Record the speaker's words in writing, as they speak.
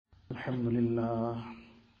الحمد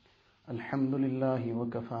لله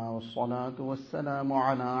وكفى والصلاة والسلام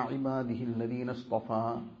على عباده الذين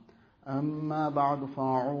اصطفى أما بعد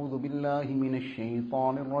فأعوذ بالله من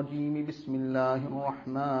الشيطان الرجيم بسم الله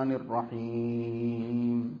الرحمن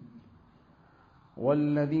الرحيم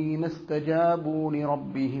والذين استجابوا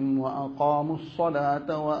لربهم وأقاموا الصلاة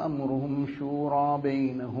وأمرهم شورى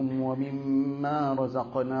بينهم ومما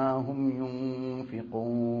رزقناهم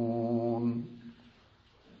ينفقون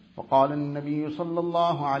وقال النبي صلى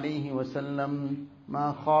الله عليه وسلم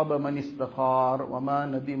ما خاب من استخار وما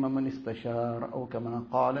ندم من استشار أو كما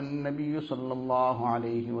قال النبي صلى الله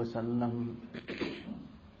عليه وسلم.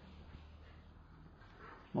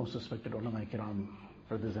 Most respected ulama kiram,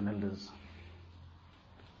 brothers and elders,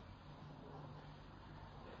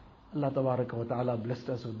 Allah Tabaraka wa Ta'ala blessed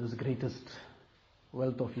us with this greatest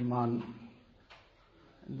wealth of Iman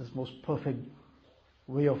and this most perfect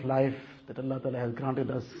way of life that Allah Ta'ala has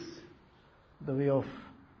granted us, the way of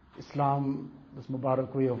Islam, this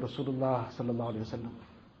Mubarak way of Rasulullah Sallallahu Alaihi Wasallam.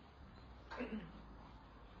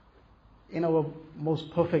 In our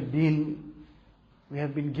most perfect deen, we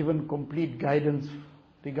have been given complete guidance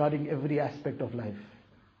regarding every aspect of life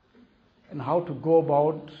and how to go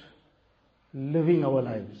about living our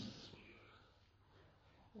lives.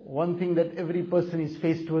 One thing that every person is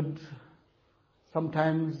faced with,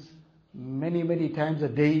 sometimes many times a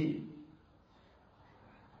day,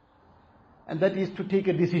 and that is to take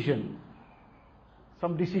a decision.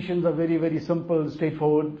 Some decisions are very simple,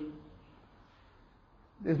 straightforward.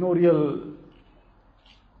 There's no real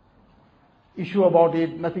issue about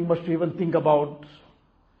it, nothing much to even think about.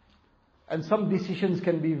 And some decisions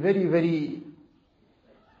can be very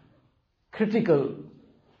critical.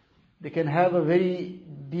 They can have a very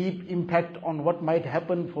deep impact on what might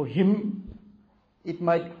happen for him. It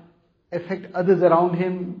might affect others around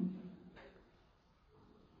him.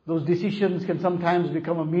 Those decisions can sometimes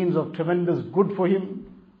become a means of tremendous good for him,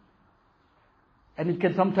 and it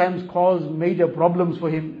can sometimes cause major problems for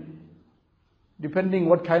him, depending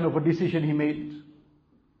what kind of a decision he made.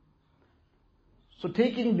 So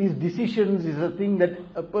taking these decisions is a thing that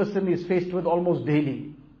a person is faced with almost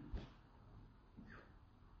daily.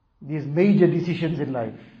 These major decisions in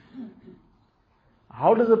life.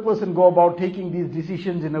 How does a person go about taking these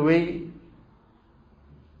decisions in a way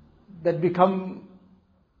that become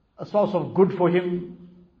a source of good for him?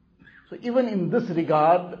 So even in this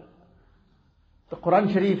regard, the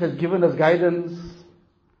Quran Sharif has given us guidance.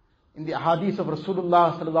 In the hadith of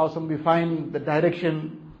Rasulullah Sallallahu Alaihi Wasallam we find the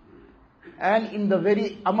direction, and in the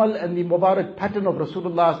very amal and the Mubarak pattern of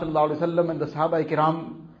Rasulullah Sallallahu Alaihi Wasallam and the Sahaba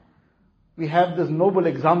Kiram, we have this noble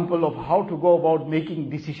example of how to go about making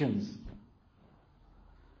decisions.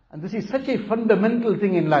 And this is such a fundamental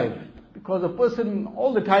thing in life, because a person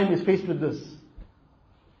all the time is faced with this.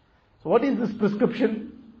 So what is this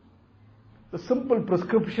prescription? The simple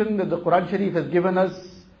prescription that the Quran Sharif has given us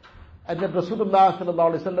and that Rasulullah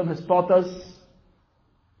Sallallahu Alaihi Wasallam has taught us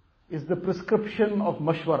is the prescription of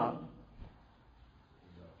mashwara.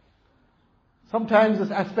 Sometimes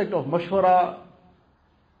this aspect of mashwara,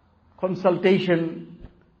 consultation,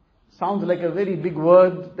 sounds like a very big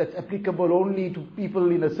word that's applicable only to people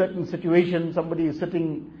in a certain situation. Somebody is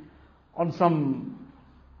sitting on some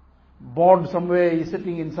board somewhere, he's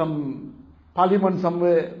sitting in some parliament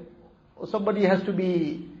somewhere, or somebody has to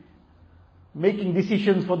be making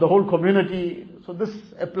decisions for the whole community. So this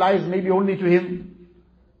applies maybe only to him.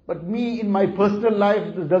 But me, in my personal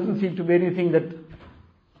life, this doesn't seem to be anything that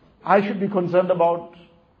I should be concerned about.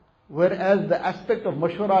 Whereas the aspect of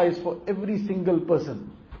mashwara is for every single person.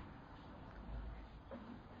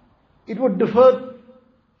 It would differ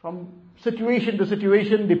from situation to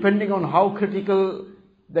situation depending on how critical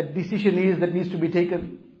that decision is that needs to be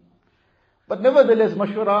taken. But nevertheless,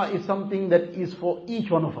 mashwara is something that is for each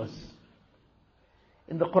one of us.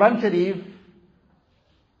 In the Quran Sharif,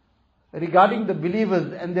 regarding the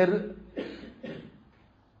believers and their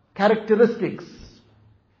characteristics,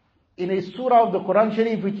 in a surah of the Quran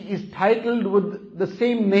Sharif which is titled with the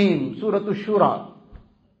same name, Surah Ash-Shura,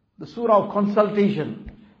 the surah of consultation,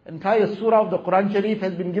 entire surah of the Quran Sharif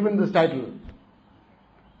has been given this title,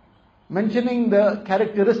 mentioning the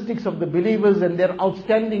characteristics of the believers and their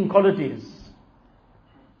outstanding qualities.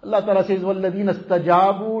 Allah Ta'ala says, وَالَّذِينَ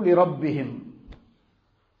اسْتَجَابُوا لِرَبِّهِمْ,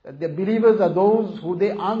 that the believers are those who they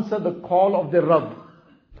answer the call of their Rabb.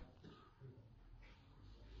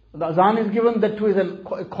 The azan is given, that too is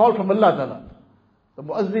a call from Allah Ta'ala. The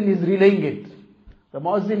muazzin is relaying it. The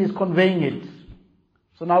muazzin is conveying it.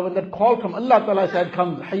 So now when that call from Allah Ta'ala side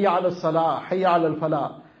comes, Hayya ala salah, Hayya ala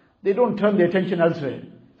falah, they don't turn their attention elsewhere.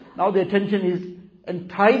 Now their attention is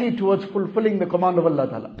entirely towards fulfilling the command of Allah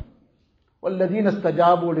Ta'ala. وَالَّذِينَ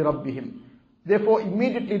اسْتَجَابُوا لِرَبِّهِمْ. Therefore,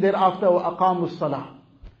 immediately thereafter, وَأَقَامُوا الصَّلَاةِ.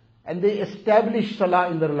 And they establish salah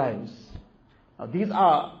in their lives. Now these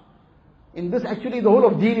are, in this actually the whole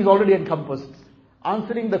of deen is already encompassed.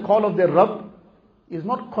 Answering the call of their Rabb is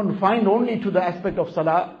not confined only to the aspect of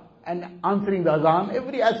salah and answering the azan,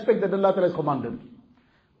 every aspect that Allah Ta'ala has commanded.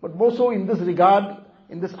 But more so in this regard,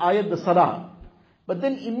 in this ayat, the salah. But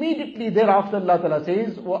then immediately thereafter Allah Ta'ala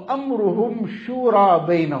says, وَأَمْرُهُمْ شُورَى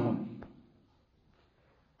بَيْنَهُمْ.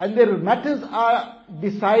 And their matters are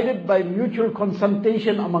decided by mutual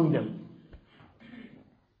consultation among them.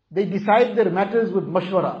 They decide their matters with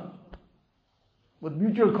mashwara, with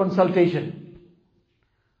mutual consultation.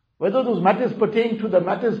 Whether those matters pertain to the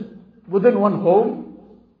matters within one home,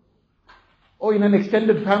 or in an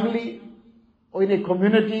extended family, or in a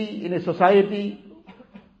community, in a society,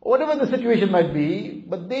 or whatever the situation might be,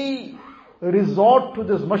 but they resort to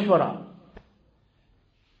this mashwara.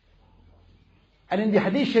 And in the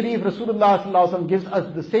Hadith Sharif, Rasulullah sallallahu alaihi wasallam gives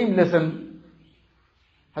us the same lesson.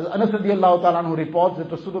 As Anas radiallahu ta'ala anhu reports that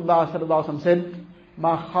Rasulullah sallallahu alaihi wasallam said,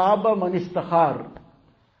 "Ma khaba man istakhar."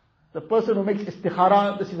 The person who makes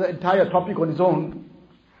istikhara, this is an entire topic on its own,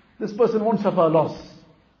 this person won't suffer a loss.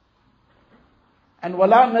 And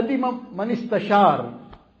wala nadima man istashar.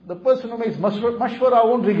 The person who makes mashwara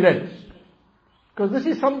won't regret. Because this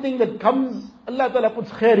is something that comes, Allah Ta'ala puts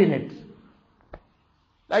khair in it.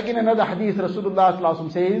 Like in another hadith, Rasulullah sallallahu alaihi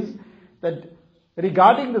wasallam says that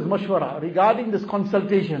regarding this mashwara, regarding this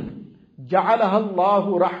consultation, جَعَلَهَا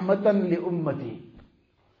اللَّهُ رَحْمَةً لِأُمَّتِي.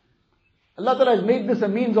 Allah Ta'ala has made this a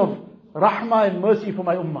means of rahmah and mercy for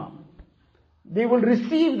my ummah. They will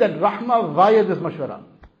receive that rahmah via this mashwara.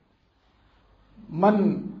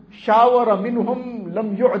 Man shawara minhum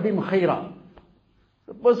lam yu'dim khaira.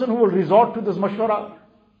 The person who will resort to this mashwara,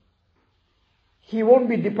 he won't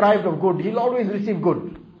be deprived of good. He'll always receive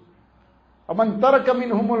good. وَمَنْ تَرَكَ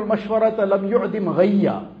مِنْهُمُ الْمَشْوَرَةَ لَمْ يُعْدِمْ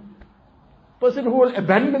غَيَّا. Person who will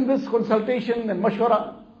abandon this consultation and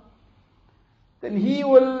mashwara, then he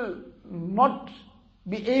will not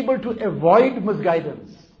be able to avoid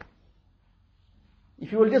misguidance. If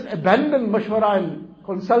he will just abandon mashwara and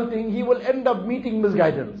consulting, he will end up meeting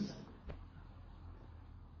misguidance.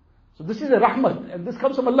 So this is a rahmat, and this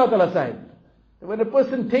comes from Allah Ta'ala's side. When a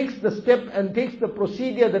person takes the step and takes the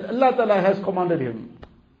procedure that Allah Ta'ala has commanded him,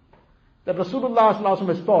 that Rasulullah sallallahu alaihi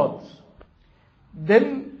wasallam has taught,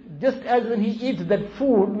 then just as when he eats that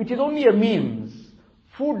food, which is only a means,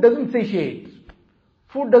 food doesn't satiate,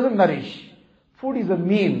 food doesn't nourish, food is a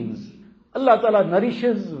means. Allah Ta'ala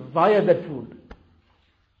nourishes via that food.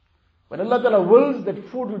 When Allah Ta'ala wills, that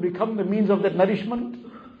food will become the means of that nourishment.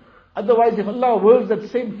 Otherwise, if Allah wills, that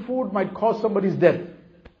same food might cause somebody's death.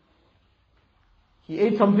 He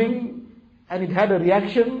ate something and it had a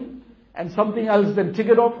reaction and something else then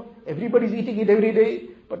triggered off. Everybody's eating it every day,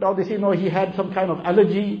 but now they say, no, he had some kind of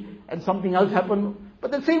allergy and something else happened.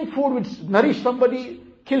 But the same food which nourished somebody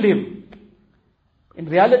killed him. In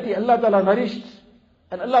reality, Allah Ta'ala nourished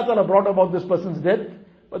and Allah Ta'ala brought about this person's death,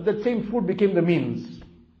 but that same food became the means.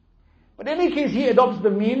 But in any case, he adopts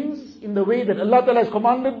the means in the way that Allah Ta'ala has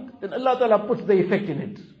commanded, then Allah Ta'ala puts the effect in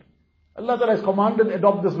it. Allah Ta'ala has commanded,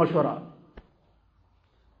 adopt this mashwara.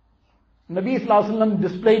 Nabi Sallallahu Alaihi Wasallam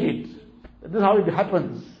displayed it. This is how it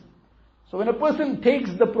happens. So when a person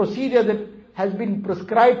takes the procedure that has been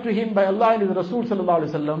prescribed to him by Allah and His Rasul Sallallahu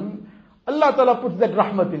Alaihi Wasallam, Allah Ta'ala puts that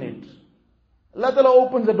rahmat in it. Allah Ta'ala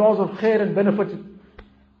opens the doors of khair and benefit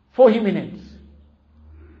for him in it.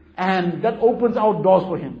 And that opens out doors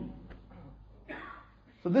for him.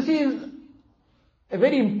 So this is a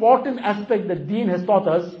very important aspect that Deen has taught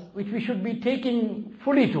us, which we should be taking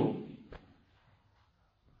fully to.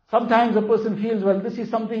 Sometimes a person feels, well, this is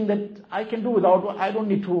something that I can do without, I don't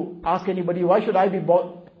need to ask anybody. Why should I be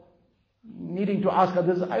needing to ask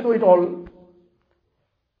others? I know it all.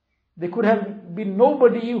 There could have been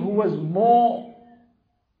nobody who was more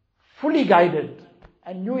fully guided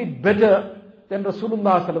and knew it better than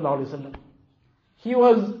Rasulullah sallallahu alaihi wasallam. He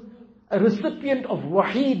was a recipient of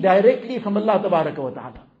wahi directly from Allah tabaraka wa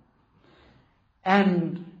ta'ala.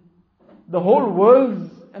 And the whole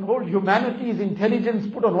world's and whole humanity's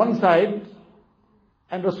intelligence put on one side,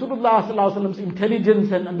 and Rasulullah sallallahu alaihi wasallam's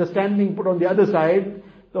intelligence and understanding put on the other side,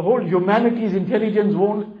 the whole humanity's intelligence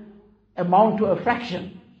won't amount to a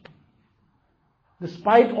fraction.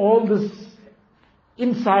 Despite all this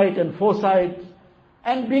insight and foresight,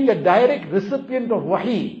 and being a direct recipient of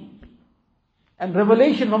wahi and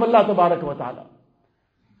revelation from Allah tabaraka wa ta'ala,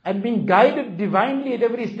 and being guided divinely at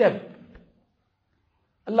every step,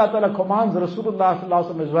 Allah Ta'ala commands Rasulullah sallallahu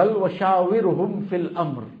alaihi wasallam as well, وَشَاوِرْهُمْ فِي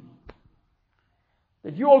الْأَمْرِ,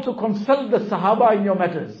 that you also consult the Sahaba in your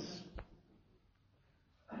matters.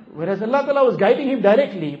 Whereas Allah Ta'ala was guiding him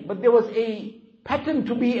directly, but there was a pattern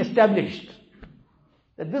to be established.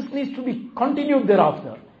 That this needs to be continued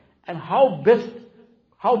thereafter. And how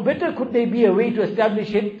better could there be a way to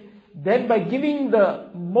establish it than by giving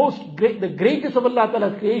the greatest of Allah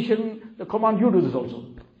Ta'ala's creation, the command, you do this also.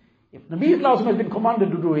 If Nabi Sallallahu Alaihi Wasallam has been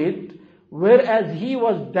commanded to do it, whereas he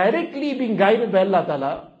was directly being guided by Allah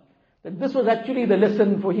Ta'ala, then this was actually the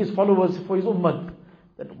lesson for his followers, for his ummah.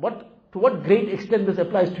 That to what great extent this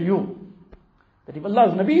applies to you. That if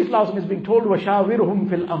Allah's Nabi Sallallahu Alaihi Wasallam is being told, وَشَاوِرْهُمْ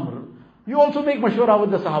فِي الْأَمْرِ, you also make mashwara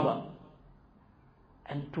with the Sahaba.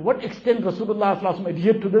 And to what extent Rasulullah Sallallahu Alaihi Wasallam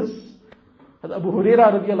adhered to this? As Abu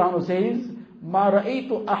Hurairah radiallahu anhu says, مَا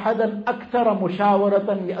رَأَيْتُ أَحَدًا أَكْثَرَ مُشَاوَرَةً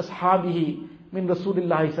لِأَصْحَابِهِ مِنْ رَسُولِ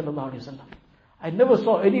اللَّهِ صَلَّى اللَّهُ عَلَيْهِ وسلم. I never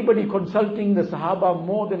saw anybody consulting the Sahaba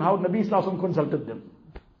more than how Nabi Sallallahu Alaihi Wasallam consulted them.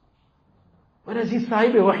 Whereas he's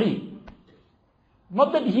Sahib Wahi.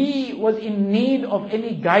 Not that he was in need of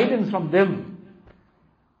any guidance from them.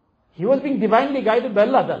 He was being divinely guided by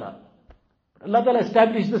Allah Ta'ala. Allah Ta'ala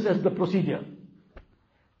established this as the procedure.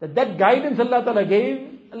 That guidance Allah Ta'ala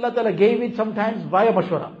gave it sometimes via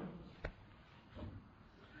mashwara.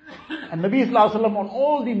 And Nabi Sallallahu Alaihi Wasallam on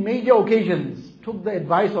all the major occasions took the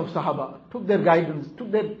advice of Sahaba, took their guidance,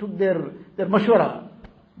 took their mashwara,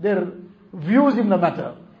 their views in the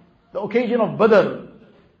matter. The occasion of Badr,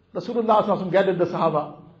 Rasulullah Sallallahu Alaihi Wasallam gathered the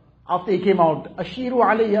Sahaba after he came out. Ashiru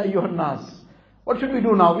alayya ayyuhan nas. What should we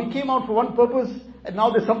do now? We came out for one purpose and now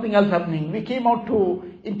there's something else happening. We came out to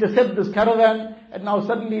intercept this caravan and now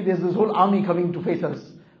suddenly there's this whole army coming to face us.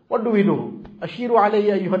 What do we do? Ashiru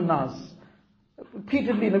alayya ayyuhan nas.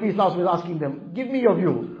 Repeatedly Nabi Sallallahu Alaihi Wasallam was asking them, give me your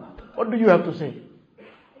view. What do you have to say?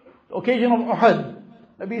 The occasion of Uhud,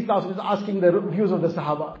 Nabi Sallallahu Alaihi Wasallam is asking the views of the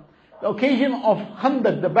Sahaba. The occasion of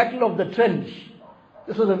Khandaq, the battle of the trench.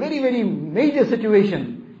 This was a very, very major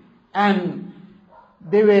situation. And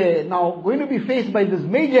they were now going to be faced by this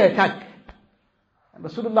major attack. And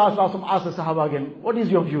Rasulullah Sallallahu Alaihi Wasallam asked the Sahaba again, what is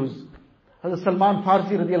your views? Hazrat Salman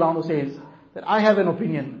Farsi radiallahu anhu says that I have an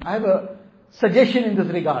opinion. I have a suggestion in this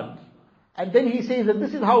regard. And then he says that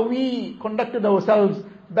this is how we conducted ourselves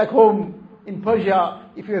back home in Persia.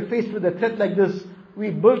 If we were faced with a threat like this, we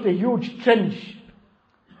built a huge trench.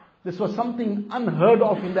 This was something unheard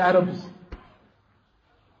of in the Arabs.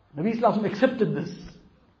 Nabi Sallallahu Alaihi Wasallam accepted this.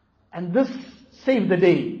 And this saved the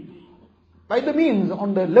day. By the means,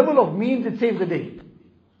 on the level of means, it saved the day.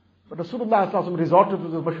 But Rasulullah Sallallahu Alaihi Wasallam resorted to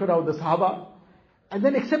the mashwara of the Sahaba and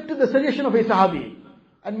then accepted the suggestion of a Sahabi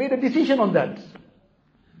and made a decision on that.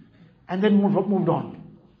 And then moved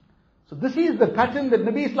on. So this is the pattern that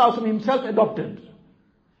Nabi Sallallahu Alaihi Wasallam himself adopted.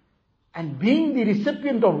 And being the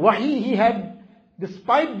recipient of wahi, he had,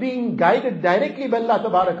 despite being guided directly by Allah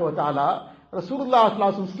Tabaraka wa Ta'ala, Rasulullah Sallallahu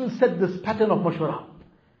Alaihi Wasallam still set this pattern of mashwara.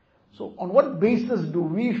 So on what basis do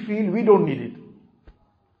we feel we don't need it?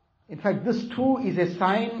 In fact, this too is a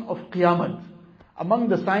sign of Qiyamah. Among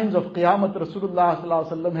the signs of Qiyamah, Rasulullah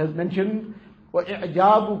Sallallahu Alaihi Wasallam has mentioned,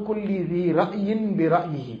 وَإِعْجَابُ كُلِّ ذِي رَأْيٍ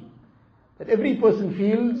بِرَأْيِهِ. That every person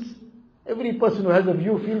who has a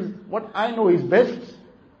view feels, what I know is best,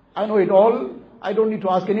 I know it all, I don't need to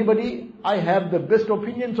ask anybody, I have the best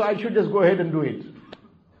opinion, so I should just go ahead and do it.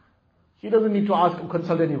 He doesn't need to ask or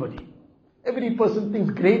consult anybody. Every person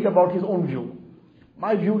thinks great about his own view.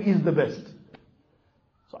 My view is the best.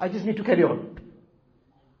 So I just need to carry on.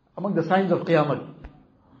 Among the signs of Qiyamah.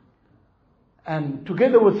 And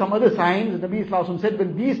together with some other signs, Nabi Sallallahu Alaihi Wasallam said,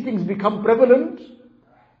 when these things become prevalent,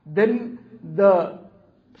 then the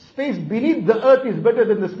space beneath the earth is better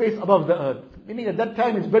than the space above the earth. Meaning at that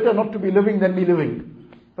time it's better not to be living than be living.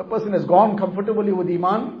 If a person has gone comfortably with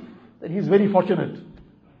Iman, then he's very fortunate.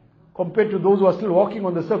 Compared to those who are still walking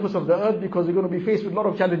on the surface of the earth, because they're going to be faced with a lot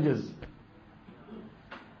of challenges.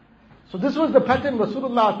 So this was the pattern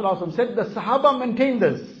Rasulullah Sallallahu Alaihi Wasallam said. The Sahaba maintained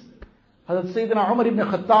this. Hazrat Sayyidina Umar ibn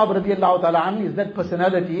Khattab radiallahu ta'ala anhu is that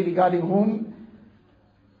personality regarding whom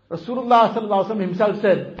Rasulullah Sallallahu Alaihi Wasallam himself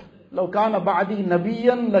said, لَوْ كَانَ بَعْدِي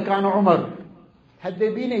نَبِيًّا لَكَانَ عُمَرٍ. Had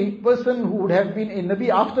there been a person who would have been a Nabi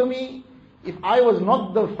after me, if I was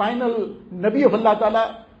not the final Nabi of Allah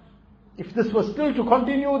Ta'ala, if this was still to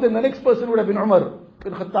continue, then the next person would have been Umar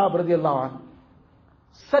bin Khattab radiallahu anhu.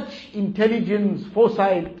 Such intelligence,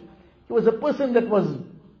 foresight. He was a person that was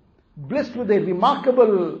blessed with a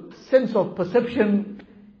remarkable sense of perception.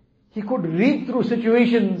 He could read through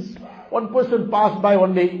situations. One person passed by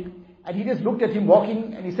one day, and he just looked at him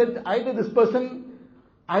walking, and he said, either this person,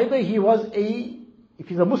 he was if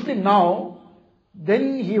he's a Muslim now,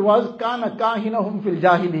 then he was kana kahinahum fil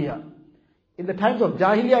jahiliyyah. In the times of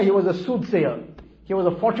Jahiliyyah, he was a soothsayer. He was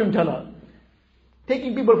a fortune teller.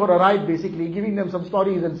 taking people for a ride basically, giving them some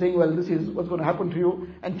stories and saying, well, this is what's going to happen to you,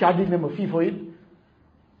 and charging them a fee for it.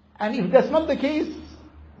 And if that's not the case,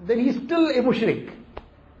 then he's still a mushrik.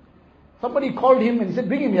 Somebody called him and he said,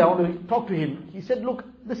 bring him here, I want to talk to him. He said, look,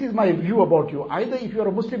 this is my view about you. Either if you're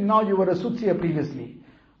a Muslim now, you were a soothsayer previously.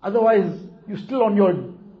 Otherwise, you're still on your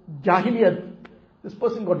jahiliyat. This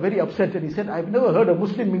person got very upset and he said, I've never heard a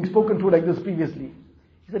Muslim being spoken to like this previously.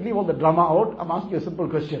 He said, leave all the drama out. I'm asking you a simple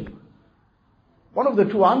question. One of the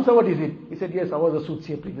two, answer, what is it? He said, yes, I was a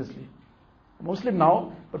soothsayer previously. I'm Muslim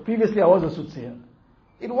now, but previously I was a soothsayer.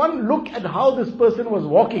 In one look at how this person was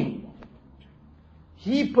walking,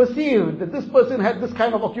 he perceived that this person had this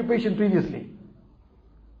kind of occupation previously.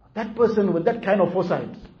 That person with that kind of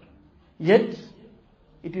foresight. Yet,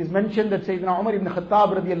 it is mentioned that Sayyidina Umar ibn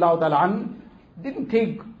Khattab radiallahu ta'ala an didn't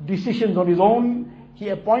take decisions on his own. He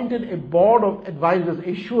appointed a board of advisors,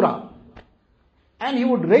 a shura. And he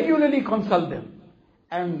would regularly consult them.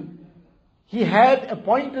 And he had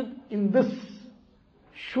appointed in this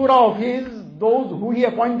shura of his, those who he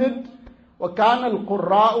appointed, وَكَانَ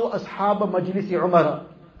الْقُرَّاءُ أَصْحَابَ مَجْلِسِ عُمَرَ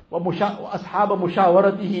وَأَصْحَابَ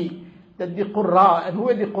مُشَاوَرَتِهِ. That the Qurra, and who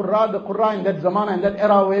are the Qurra? The Qurra in that zamana, in that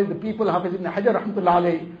era where the people, Hafiz ibn Hajar rahmatullah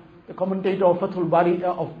alayhi, the commentator of Fathul Bari,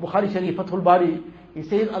 of Bukhari Sharif, Fathul Bari, he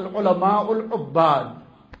says, Al-Ulama Ul-Ubbad.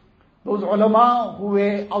 Those ulama who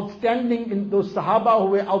were outstanding in, those Sahaba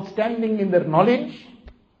who were outstanding in their knowledge.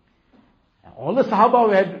 All the Sahaba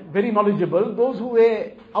were very knowledgeable, those who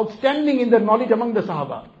were outstanding in their knowledge among the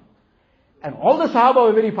Sahaba. And all the Sahaba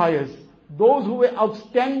were very pious. Those who were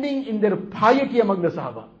outstanding in their piety among the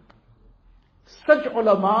Sahaba. Such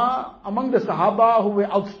ulama among the Sahaba who were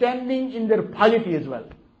outstanding in their piety as well.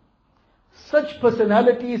 Such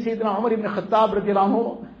personalities Sayyidina Umar ibn Khattab radiallahu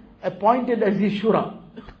anhu appointed as his shura.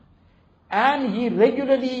 And he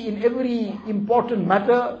regularly in every important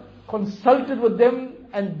matter consulted with them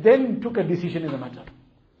and then took a decision in the matter.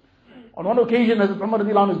 On one occasion, Hazrat Umar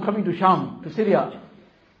radiallahu anhu is coming to Sham, to Syria,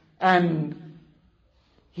 and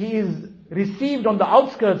he is received on the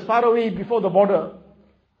outskirts, far away before the border,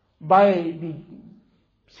 by the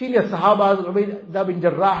senior Sahabas, Ubaidah bin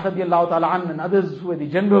Jarrah radiallahu ta'ala an, and others who were the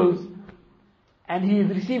generals. And he is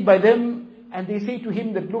received by them, and they say to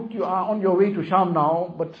him that, look, you are on your way to Sham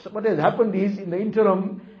now, but what has happened is, in the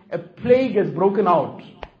interim, a plague has broken out.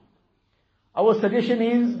 Our suggestion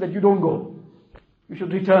is that you don't go. You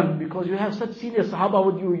should return, because you have such senior Sahaba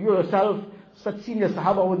with you, you yourself, such senior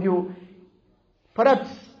Sahaba with you. Perhaps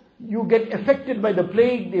you get affected by the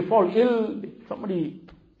plague, they fall ill, somebody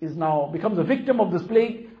is now, becomes a victim of this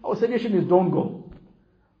plague. Our suggestion is don't go.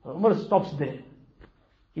 Umar stops there.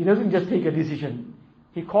 He doesn't just take a decision.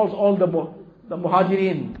 He calls all the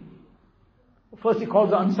Muhajirin. First he calls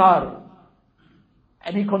the Ansar.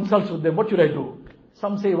 And he consults with them. What should I do?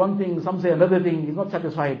 Some say one thing, some say another thing. He's not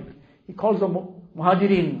satisfied. He calls the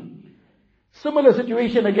Muhajirin. Similar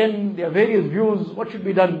situation again. There are various views. What should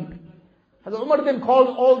be done? Hazrat Umar then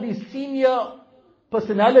calls all the senior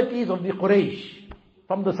personalities of the Quraysh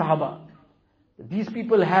from the Sahaba. These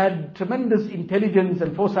people had tremendous intelligence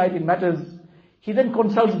and foresight in matters. He then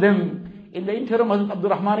consults them. In the interim, Hazrat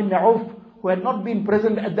Abdurrahman ibn Auf, who had not been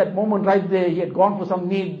present at that moment right there, he had gone for some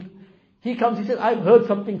need. He comes, he says, I've heard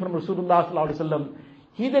something from Rasulullah sallallahu alaihi wasallam.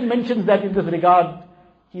 He then mentions that in this regard.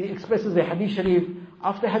 He expresses a hadith sharif.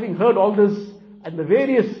 After having heard all this and the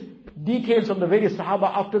various details from the various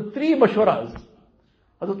Sahaba, after 3 mashwaras,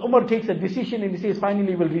 Hazrat Umar takes a decision and he says,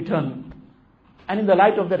 finally we'll return. And in the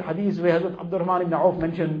light of that hadith where Hazrat Abdurrahman ibn Auf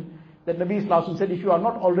mentioned that Nabi Sallallahu Alaihi Wasallam said, if you are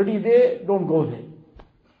not already there, don't go there.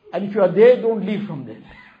 And if you are there, don't leave from there.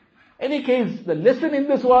 Any case, the lesson in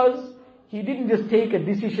this was, he didn't just take a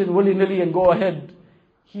decision willy-nilly and go ahead.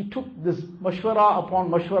 He took this mashwara upon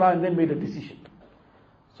mashwara and then made a decision.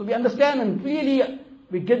 So we understand and clearly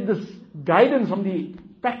we get this guidance from the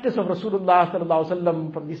practice of Rasulullah Sallallahu Alaihi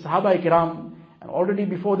Wasallam, from the Sahaba Ikram, and already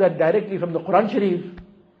before that directly from the Quran Sharif,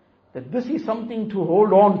 that this is something to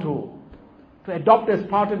hold on to adopt as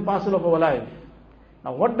part and parcel of our life.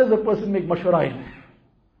 Now what does a person make mashwara in?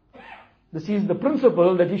 This is the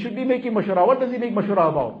principle that he should be making mashwara. What does he make mashwara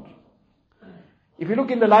about? If you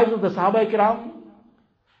look in the lives of the Sahaba Ikram,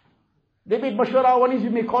 they made mashwara. One is,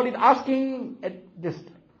 you may call it asking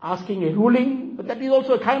a ruling, but that is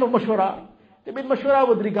also a kind of mashwara. They made mashwara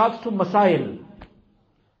with regards to masail.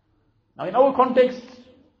 Now in our context,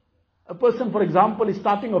 a person, for example, is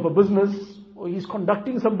starting off a business, or he's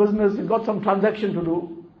conducting some business, he's got some transaction to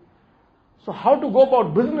do. So how to go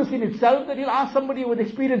about business in itself, that he'll ask somebody with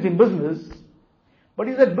experience in business. But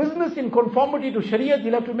is that business in conformity to Shariat,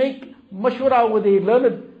 he'll have to make mashwara with a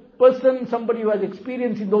learned person, somebody who has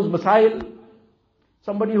experience in those masail,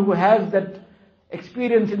 somebody who has that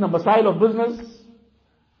experience in the masail of business,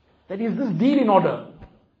 that is this deal in order.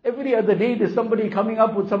 Every other day there's somebody coming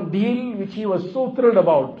up with some deal which he was so thrilled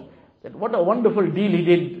about, that what a wonderful deal he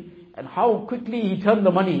did, and how quickly he turned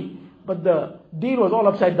the money. But the deal was all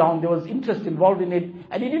upside down, there was interest involved in it,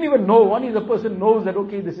 and he didn't even know. One is a person knows that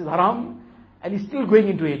okay, this is haram, and he's still going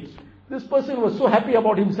into it. This person was so happy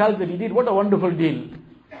about himself that he did, what a wonderful deal.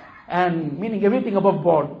 And meaning everything above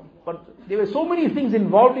board. But there were so many things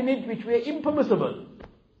involved in it which were impermissible.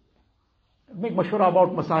 Make mashwara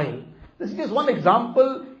about masail. This is just one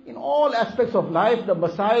example. In all aspects of life, the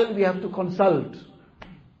masail we have to consult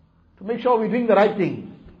to make sure we're doing the right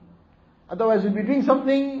thing. Otherwise we'll be doing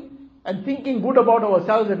something and thinking good about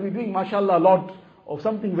ourselves that we're doing mashallah a lot of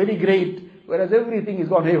something very great, whereas everything is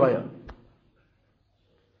gone haywire.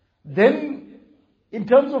 Then, in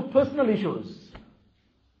terms of personal issues,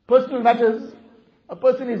 personal matters, a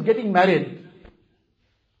person is getting married.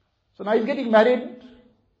 So now he's getting married.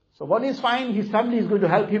 So one is fine, his family is going to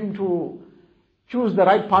help him to choose the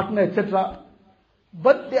right partner, etc.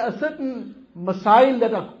 But there are certain masail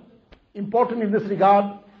that are important in this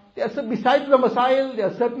regard. Besides the masail, there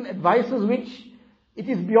are certain advices which it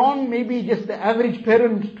is beyond maybe just the average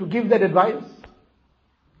parent to give that advice.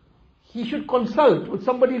 He should consult with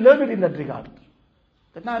somebody learned in that regard.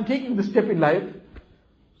 That now I'm taking this step in life.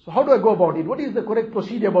 So how do I go about it? What is the correct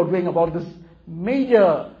procedure about going about this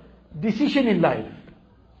major decision in life?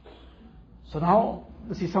 So now,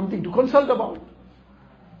 this is something to consult about.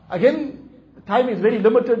 Again, the time is very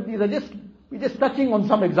limited. We're just touching on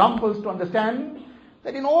some examples to understand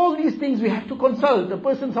that in all these things we have to consult. A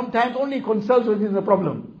person sometimes only consults when there's a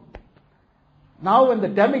problem. Now when the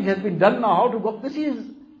damage has been done, now how to go? This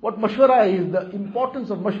is what mashwara is. The importance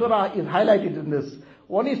of mashwara is highlighted in this.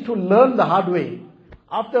 One is to learn the hard way.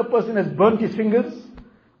 After a person has burnt his fingers,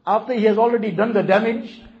 after he has already done the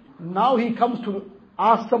damage, now he comes to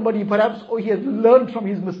ask somebody perhaps, or he has learned from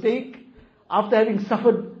his mistake, after having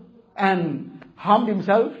suffered and harmed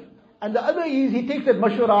himself. And the other is, he takes that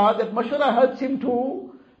mashwara helps him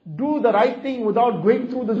to do the right thing without going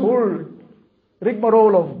through this whole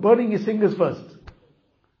rigmarole of burning his fingers first.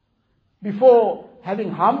 Before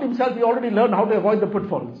having harmed himself, he already learned how to avoid the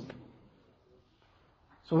pitfalls.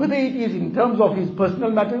 So whether it is in terms of his personal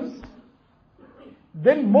matters,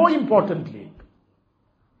 then more importantly,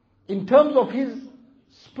 in terms of his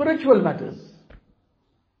spiritual matters.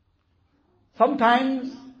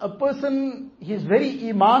 Sometimes a person, his very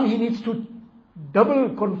iman, he needs to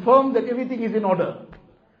double confirm that everything is in order.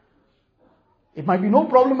 It might be no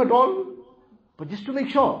problem at all, but just to make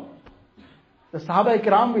sure. The Sahaba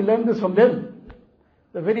Ikram, we learned this from them.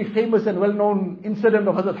 The very famous and well-known incident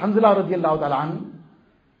of Hazrat Hanzala radiallahu ta'ala anhu.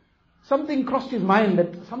 Something crossed his mind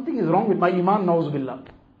that something is wrong with my iman, na'uz billah.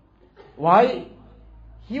 Why?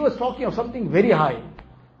 He was talking of something very high.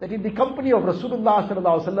 That in the company of Rasulullah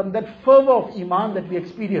sallallahu alaihi wasallam, that fervor of iman that we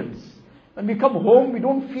experience, when we come home, we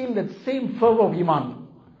don't feel that same fervor of iman.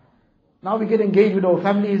 Now we get engaged with our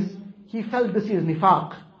families. He felt this is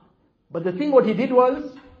nifaq. But the thing what he did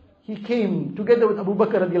was, he came together with Abu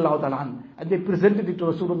Bakr radiallahu ta'ala anhu, and they presented it to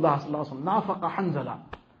Rasulullah sallallahu alaihi wasallam. Nafaqa Hanzala.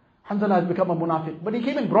 Hanzala has become a munafiq. But he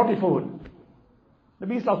came and brought it forward.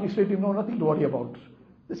 Nabi sallallahu alaihi wasallam explained to him, no, nothing to worry about.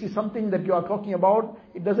 This is something that you are talking about.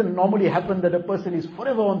 It doesn't normally happen that a person is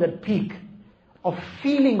forever on that peak of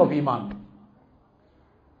feeling of iman.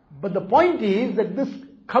 But the point is that this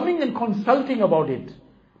coming and consulting about it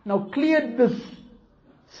now cleared this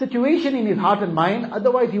situation in his heart and mind.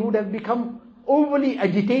 Otherwise he would have become overly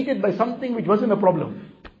agitated by something which wasn't a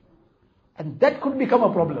problem. And that could become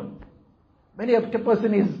a problem. When a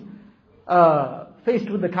person is faced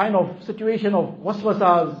with the kind of situation of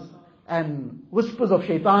waswasas and whispers of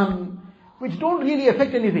shaitan, which don't really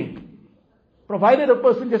affect anything, provided a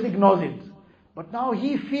person just ignores it. But now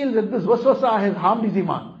he feels that this waswasa has harmed his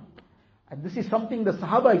iman. And this is something the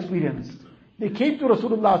Sahaba experienced. They came to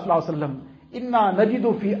Rasulullah sallallahu alaihi wasallam, Inna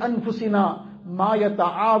najidu fi anfusina ma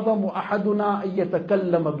yata'adhamu ahaduna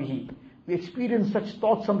ayyatakallama bihi. We experience such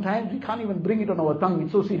thoughts sometimes, we can't even bring it on our tongue,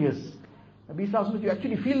 it's so serious. Nabi sallallahu alaihi wasallam, do you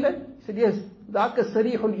actually feel that? He said, yes, dhaka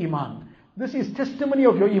sarihul iman. This is testimony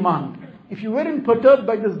of your iman. If you weren't perturbed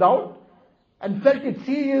by this doubt and felt it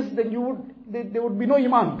serious, then there would be no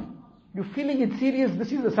iman. You're feeling it serious,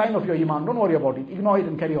 this is the sign of your iman. Don't worry about it. Ignore it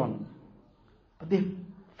and carry on. But they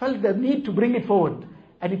felt the need to bring it forward,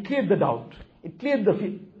 and it cleared the doubt. It cleared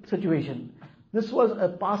the situation. This was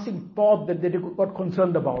a passing thought that they got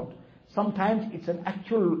concerned about. Sometimes it's an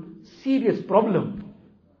actual serious problem.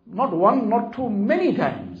 Not one, not two, many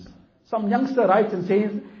times. Some youngster writes and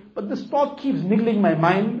says, but this thought keeps niggling my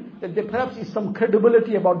mind that there perhaps is some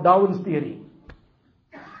credibility about Darwin's theory.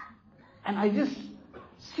 And I just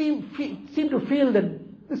seem to feel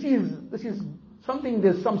that this is something,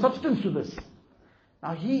 there's some substance to this.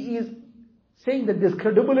 Now he is saying that there's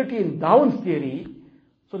credibility in Darwin's theory,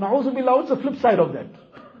 so na'uzu billah, what's the flip side of that?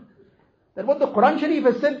 That what the Quran Sharif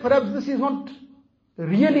has said, perhaps this is not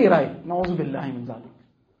really right. Na'uzu billahi min zalik.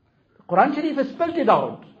 The Quran Sharif has spelled it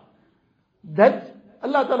out, that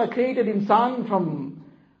Allah Ta'ala created insan from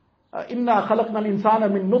inna khalaqna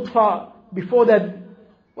al-insana min nutfa, before that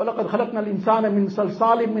وَلَقَدْ خَلَقْنَا الْإِنسَانَ مِنْ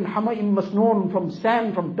صَلْصَالٍ مِنْ حَمَإٍ مَسْنُونٍ, from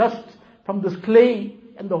sand, from dust, from this clay,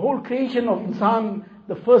 and the whole creation of insan,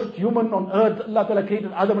 the first human on earth, Allah Ta'ala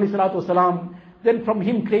created Adam alayhi salatu wasalam, then from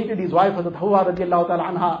him created his wife Hazrat Hawa radiallahu ta'ala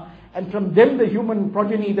anha, and from them the human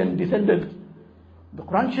progeny then descended. The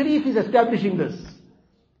Quran Sharif is establishing this.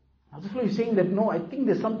 Now this fellow is saying that no, I think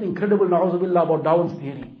there's something credible, na'uzu billah, about Darwin's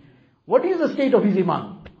theory. What is the state of his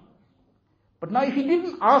iman? But now if he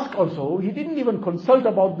didn't ask also, he didn't even consult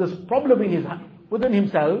about this problem within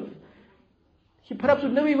himself, he perhaps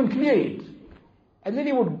would never even clear it. And then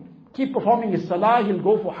he would keep performing his salah, he'll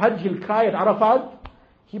go for Hajj, he'll cry at Arafat,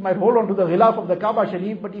 he might hold on to the ghilaf of the Kaaba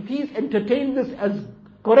Sharif, but if he's entertained this as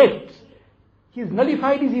correct, he's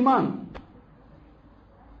nullified his iman.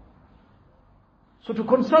 So to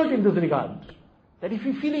consult in this regard, that if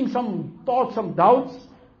you're feeling some thoughts, some doubts,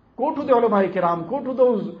 go to the ulama kiram, go to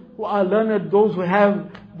those who are learned, those who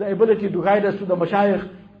have the ability to guide us to the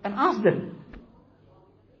mashayikh, and ask them.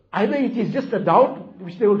 Either it is just a doubt,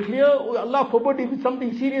 which they will clear, or Allah forbid, if it's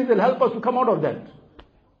something serious, they'll help us to come out of that.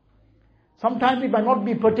 Sometimes it might not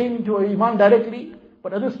be pertaining to iman directly,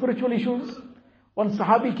 but other spiritual issues. One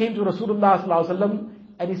Sahabi came to Rasulullah sallallahu alaihi wasallam,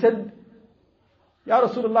 and he said, Ya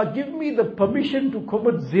Rasulullah, give me the permission to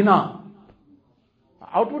commit zina.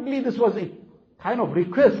 Outwardly this was a kind of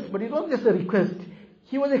request, but it wasn't just a request.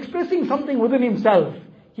 He was expressing something within himself.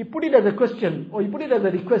 He put it as a question, or he put it as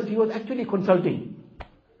a request. He was actually consulting.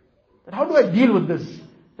 That how do I deal with this?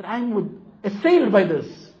 That I'm assailed by this.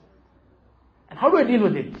 And how do I deal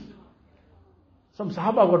with it? Some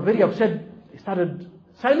Sahaba got very upset. They started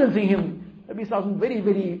silencing him. Nabi Sallallahu very,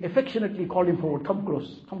 very affectionately called him forward. Come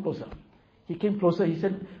close, come closer. He came closer. He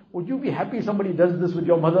said, would you be happy if somebody does this with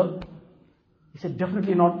your mother? He said,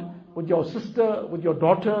 definitely not. With your sister, with your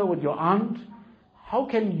daughter, with your aunt. How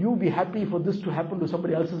can you be happy for this to happen to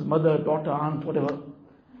somebody else's mother, daughter, aunt, whatever?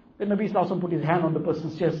 Then Nabi Sallallahu put his hand on the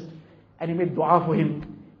person's chest and he made dua for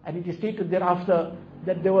him. And it is stated thereafter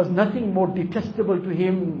that there was nothing more detestable to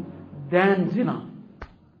him than zina.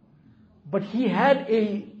 But he had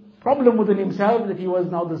a problem within himself that he was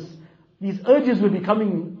now these urges were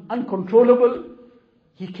becoming uncontrollable.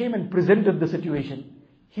 He came and presented the situation.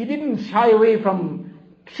 He didn't shy away from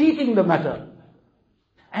treating the matter.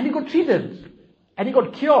 And he got treated. And he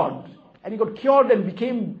got cured. And he got cured and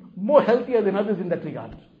became more healthier than others in that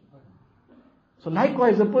regard. So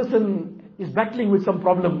likewise, a person is battling with some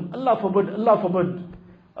problem. Allah forbid, Allah forbid.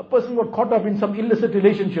 A person got caught up in some illicit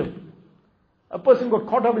relationship. A person got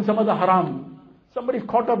caught up in some other haram. Somebody's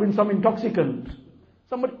caught up in some intoxicant.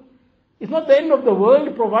 It's not the end of the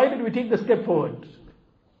world provided we take the step forward.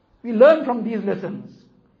 We learn from these lessons.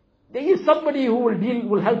 There is somebody who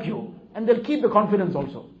will help you. And they'll keep the confidence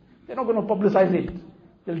also. They're not going to publicize it.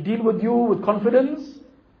 They'll deal with you with confidence.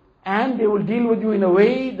 And they will deal with you in a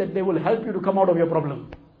way that they will help you to come out of your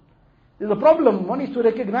problem. There's a problem. One is to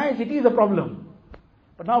recognize it is a problem.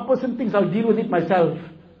 But now a person thinks, I'll deal with it myself.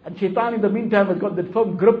 And shaitan in the meantime has got that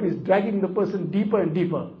firm grip, is dragging the person deeper and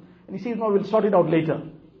deeper. And he says, no, we'll sort it out later.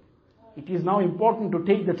 It is now important to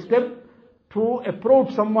take that step to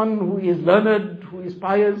approach someone who is learned, who is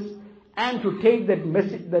pious, and to take that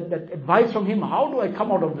message, that advice from him. How do I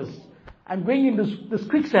come out of this? I'm going into this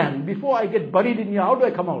quicksand. Before I get buried in here, how do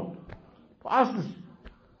I come out? Ask this.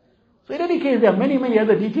 So in any case, there are many, many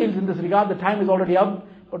other details in this regard. The time is already up.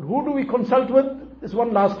 But who do we consult with? This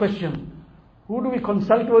one last question. Who do we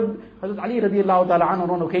consult with? Hazrat Ali radiallahu ta'ala on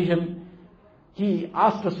one occasion, he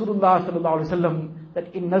asked Rasulullah sallallahu alaihi wasallam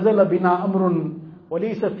that in nazala bina amrun wa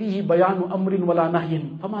laysa fihi bayanu amrin wala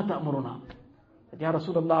nahyin fama ta'muruna. That Ya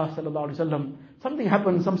Rasulullah sallallahu alaihi wasallam, something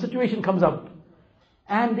happens, some situation comes up,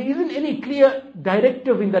 and there isn't any clear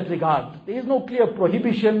directive in that regard. There is no clear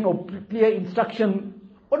prohibition or clear instruction.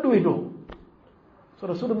 What do we do? So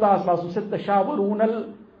Rasulullah sallallahu alaihi wasallam said, tashawaruna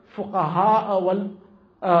al-fuqaha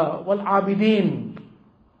wal-abidin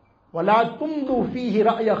wa la tumdu fihi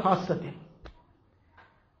ra'ya khassatin.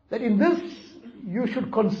 That in this you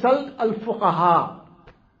should consult al-fuqaha,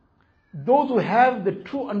 those who have the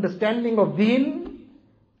true understanding of deen,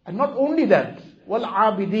 and not only that,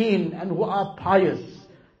 wal-abidin, and who are pious,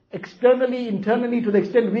 externally, internally, to the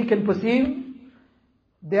extent we can perceive,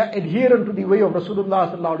 they are adherent to the way of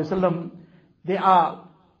Rasulullah sallallahu alaihi wasallam, they are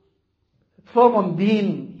firm on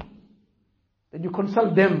deen, then you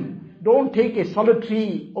consult them. Don't take a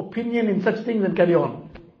solitary opinion in such things and carry on.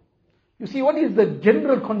 You see, what is the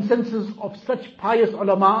general consensus of such pious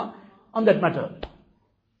ulama on that matter?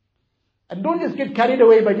 And don't just get carried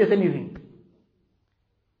away by just anything.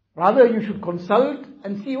 Rather, you should consult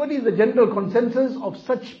and see what is the general consensus of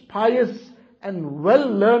such pious and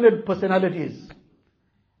well-learned personalities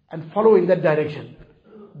and follow in that direction.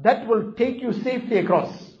 That will take you safely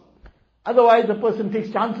across. Otherwise, the person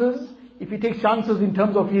takes chances. If he takes chances in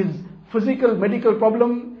terms of his physical, medical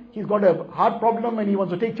problem, he's got a heart problem and he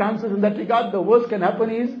wants to take chances in that regard, the worst can happen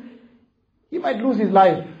is he might lose his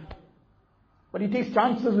life. But he takes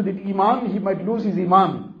chances with his iman, he might lose his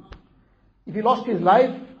iman. If he lost his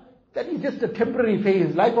life, that is just a temporary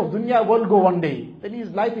phase. Life of dunya will go one day. Then his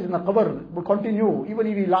life is in the qabr, will continue. Even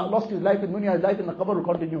if he lost his life in dunya, his life in the qabr will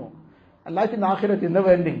continue. And life in the akhirat is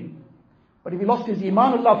never ending. But if he lost his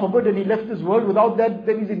iman, Allah forbid, and he left this world without that,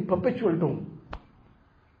 then he's in perpetual doom.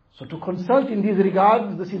 So to consult in these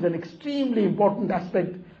regards, this is an extremely important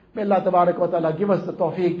aspect. May Allah Tabarak wa Ta'ala give us the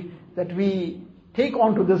tawfiq that we take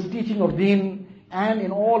on to this teaching of deen, and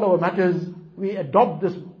in all our matters, we adopt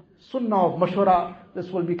this sunnah of mashwara. This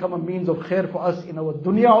will become a means of khair for us in our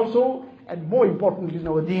dunya also, and more importantly in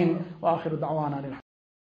our deen. Wa akhiru da'wana.